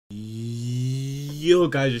Yo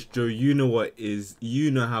guys, it's Joe. You know what is,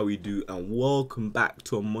 you know how we do, and welcome back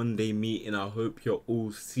to a Monday meeting. I hope you're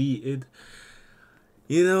all seated.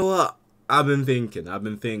 You know what? I've been thinking,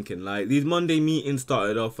 like, these Monday meetings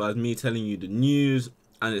started off as me telling you the news,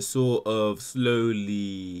 and it sort of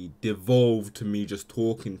slowly devolved to me just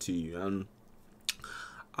talking to you. And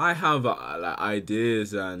I have like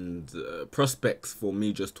ideas and prospects for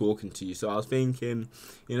me just talking to you. So I was thinking,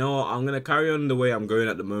 you know what, I'm going to carry on the way I'm going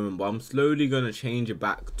at the moment, but I'm slowly going to change it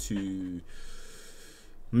back to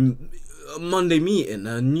a Monday meeting,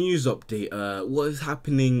 a news update, what is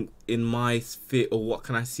happening in my sphere, or what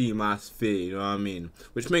can I see in my sphere, you know what I mean?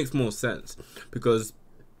 Which makes more sense, because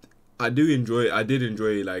I did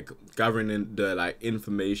enjoy like gathering in the like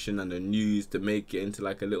information and the news to make it into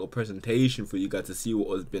like a little presentation for you guys to see what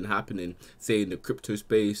has been happening, say in the crypto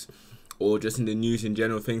space or just in the news in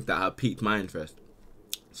general, things that have piqued my interest.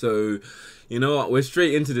 So, you know what, we're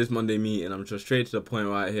straight into this Monday meeting. I'm just straight to the point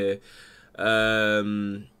right here.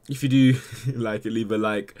 If you do like it, leave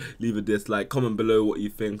a dislike, comment below what you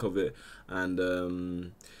think of it,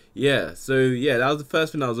 and yeah, so yeah, that was the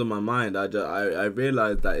first thing that was on my mind. I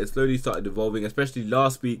realized that it slowly started evolving, especially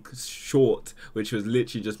last week's short, which was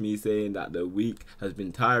literally just me saying that the week has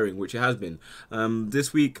been tiring, which it has been.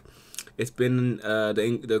 This week it's been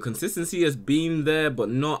the consistency has been there, but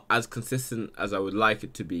not as consistent as I would like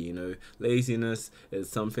it to be. You know, laziness is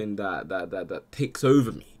something that takes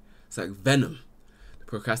over me. It's like venom. The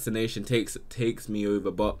procrastination takes me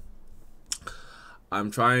over, but I'm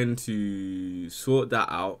trying to sort that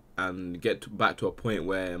out and get back to a point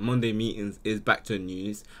where Monday meetings is back to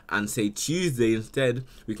news, and say Tuesday instead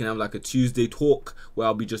we can have like a Tuesday talk where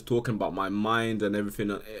I'll be just talking about my mind and everything.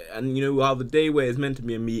 And you know, we'll have a day where it's meant to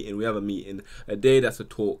be a meeting, we have a meeting, a day that's a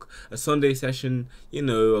talk, a Sunday session, you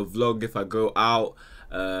know, a vlog if I go out,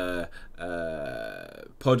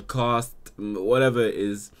 podcast, whatever it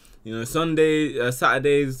is. You know,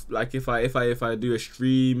 Saturdays, like if I do a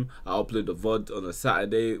stream, I'll upload the VOD on a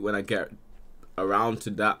Saturday when I get around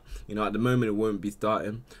to that. You know, at the moment it won't be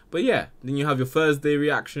starting. But yeah, then you have your Thursday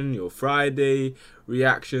reaction, your Friday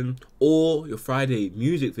reaction, or your Friday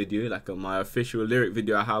music video, like my official lyric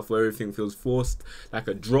video I have where everything feels forced, like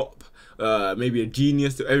a drop, maybe a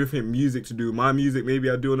genius to everything music to do my music,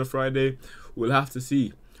 maybe I'll do on a Friday. We'll have to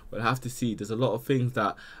see. There's a lot of things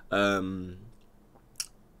that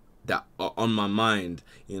that are on my mind.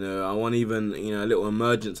 You know, I want even, you know, a little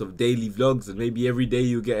emergence of daily vlogs, and maybe every day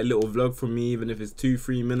you get a little vlog from me, even if it's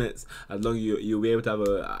 2-3 minutes, as long as you'll be able to have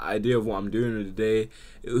an idea of what I'm doing in the day.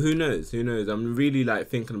 Who knows? I'm really like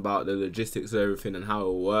thinking about the logistics of everything and how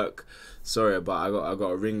it'll work. Sorry, but I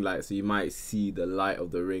got a ring light, so you might see the light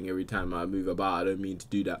of the ring every time I move about. I don't mean to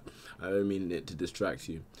do that. I don't mean it to distract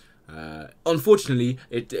you. Unfortunately,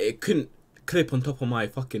 it couldn't clip on top of my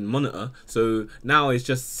fucking monitor, so now it's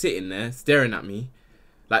just sitting there staring at me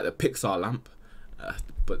like the Pixar lamp.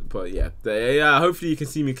 But yeah, hopefully you can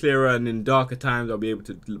see me clearer, and in darker times I'll be able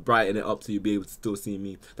to brighten it up so you'll be able to still see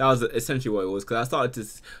me. That was essentially what it was, because I started to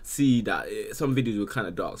see that some videos were kind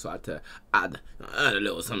of dark, so I had to add a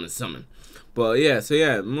little something. But yeah, so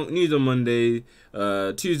yeah, news on Monday,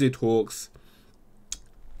 Tuesday talks.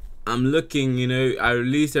 I'm looking, you know, I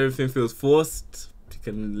released Everything Feels Forced.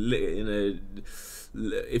 You know,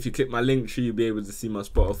 if you click my link tree, you'll be able to see my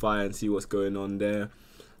Spotify and see what's going on there.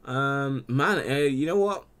 You know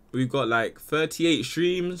what, we've got like 38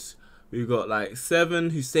 streams, we've got like 7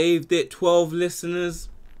 who saved it, 12 listeners.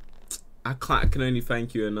 I can only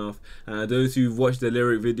thank you enough. Those who've watched the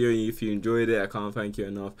lyric video, if you enjoyed it, I can't thank you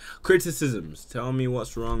enough. Criticisms, tell me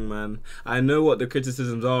what's wrong, man. I know what the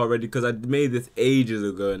criticisms are already, because I made this ages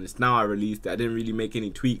ago and it's now I released it. I didn't really make any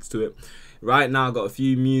tweaks to it. Right now I got a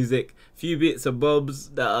few bits of bobs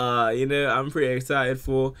that you know, I'm pretty excited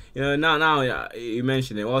for. You know, now you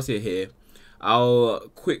mentioned it, whilst you're here, I'll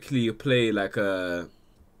quickly play like a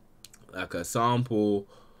sample.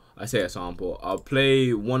 I say a sample. I'll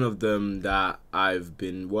play one of them that I've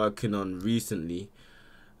been working on recently.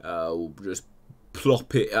 We'll just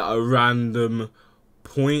plop it at a random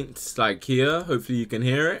point, like here. Hopefully you can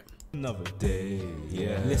hear it. Another day,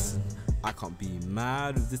 yeah. Listen, I can't be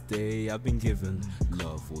mad with this day I've been given.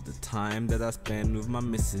 Love all the time that I spend with my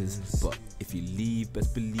missus, but if you leave,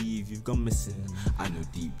 best believe you've gone missing. I know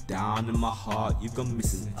deep down in my heart you've gone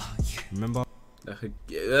missing. Remember? That's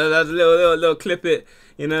a little clip it.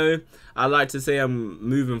 You know, I like to say I'm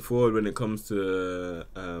moving forward when it comes to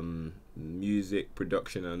music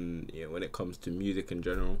production, and you know, when it comes to music in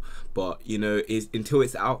general. But you know, until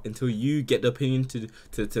it's out, until you get the opinion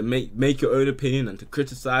to make your own opinion and to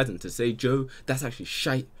criticize and to say, Joe, that's actually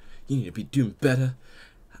shite, you need to be doing better.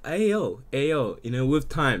 Ayo, you know, with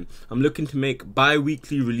time, I'm looking to make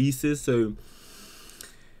bi-weekly releases, so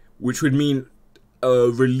which would mean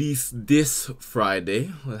release this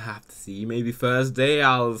Friday. We'll have to see. Maybe Thursday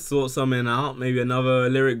I'll sort something out. Maybe another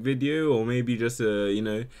lyric video, or maybe just you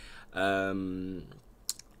know,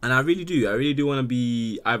 and I really do want to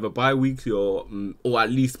be either bi-weekly or at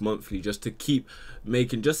least monthly, just to keep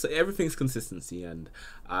making, just everything's consistency. And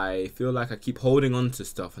I feel like I keep holding on to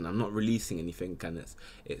stuff and I'm not releasing anything, and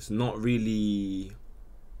it's not really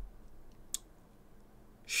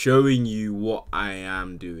showing you what I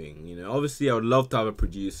am doing. You know, obviously I would love to have a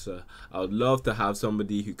producer, I would love to have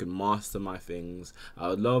somebody who can master my things, I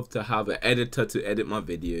would love to have an editor to edit my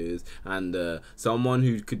videos, and someone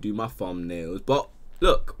who could do my thumbnails. But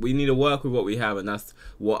look, we need to work with what we have, and that's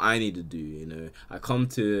what I need to do. You know,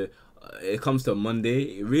 it comes to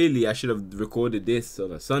Monday. Really, I should have recorded this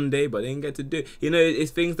on a Sunday, but I didn't get to do it. You know,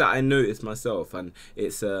 it's things that I notice myself, and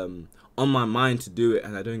it's on my mind to do it,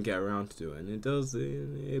 and I don't get around to do it, and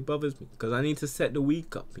it bothers me, because I need to set the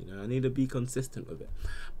week up. You know, I need to be consistent with it.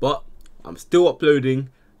 But I'm still uploading,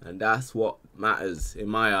 and that's what matters in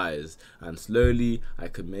my eyes. And slowly I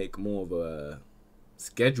could make more of a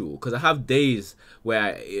schedule, because I have days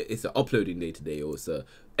where it's an uploading day today, or it's a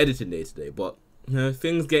editing day today, but you know,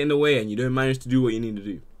 things get in the way and you don't manage to do what you need to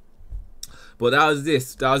do. But that was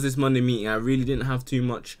this Monday meeting. I really didn't have too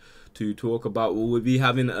much to talk about. We'll be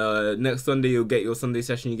having next Sunday you'll get your Sunday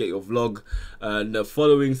session, you get your vlog, the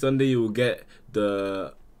following Sunday you'll get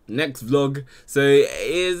the next vlog. So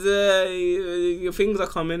things are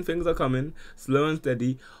coming slow and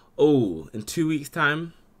steady. Oh, in 2 weeks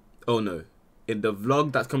time, oh no, in the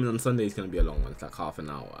vlog that's coming on Sunday is going to be a long one. It's like half an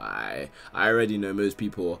hour. I already know most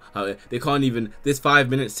people, they can't even, this 5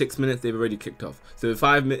 minutes, 6 minutes, they've already kicked off. So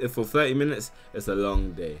 5 minutes for 30 minutes, it's a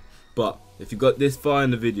long day. But if you got this far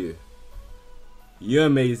in the video, you're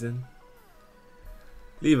amazing.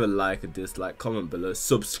 Leave a like, a dislike, comment below,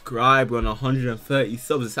 subscribe. We're on 130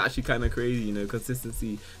 subs. It's actually kind of crazy, you know,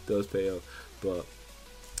 consistency does pay off. But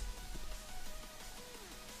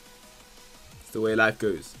it's the way life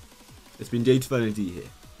goes. It's been J2 here.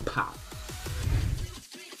 Pow.